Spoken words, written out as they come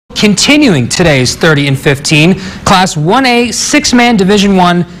Continuing today's 30 and 15, Class 1A six-man Division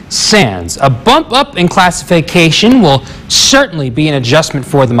I Sands. A bump up in classification will certainly be an adjustment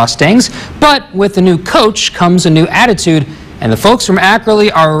for the Mustangs, but with a new coach comes a new attitude, and the folks from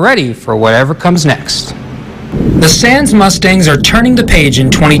Ackerley are ready for whatever comes next. The Sands Mustangs are turning the page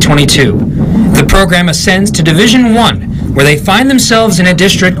in 2022. The program ascends to Division I, where they find themselves in a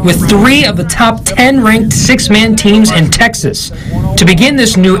district with 3 of the top 10 ranked six-man teams in Texas. To begin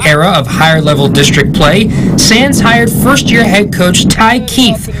this new era of higher-level district play, Sands hired first-year head coach Ty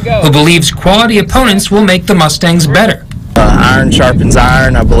Keith, who believes quality opponents will make the Mustangs better. Iron sharpens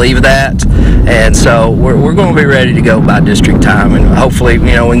iron, I believe that, and so we're going to be ready to go by district time, and hopefully, we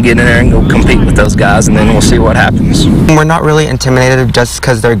can get in there and go compete with those guys, and then we'll see what happens. We're not really intimidated just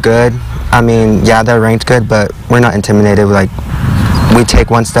because they're good. I mean, yeah, they're ranked good, but we're not intimidated. We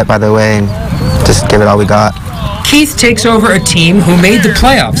take one step by the way and just give it all we got. Keith takes over a team who made the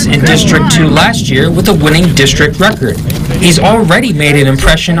playoffs in District 2 last year with a winning district record. He's already made an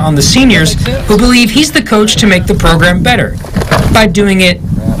impression on the seniors who believe he's the coach to make the program better by doing it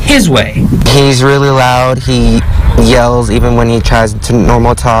his way. He's really loud. He yells even when he tries to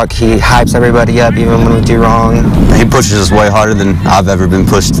normal talk. He hypes everybody up even when we do wrong. He pushes us way harder than I've ever been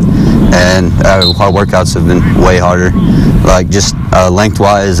pushed, and our workouts have been way harder, just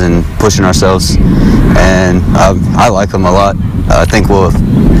lengthwise and pushing ourselves, and I like him a lot. I think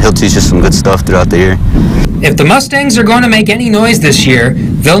he'll teach us some good stuff throughout the year. If the Mustangs are going to make any noise this year,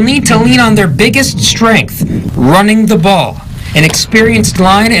 they'll need to lean on their biggest strength, running the ball. An experienced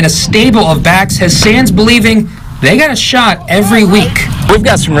line and a stable of backs has Sands believing they got a shot every week. We've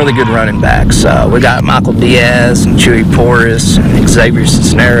got some really good running backs. We got Michael Diaz and Chewy Porras and Xavier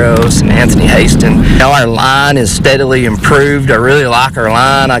Cisneros and Anthony Haston. Our line is steadily improved. I really like our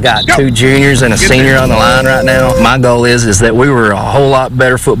line. I got 2 juniors and a senior on the line right now. My goal is that we were a whole lot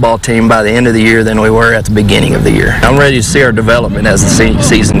better football team by the end of the year than we were at the beginning of the year. I'm ready to see our development as the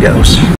season goes.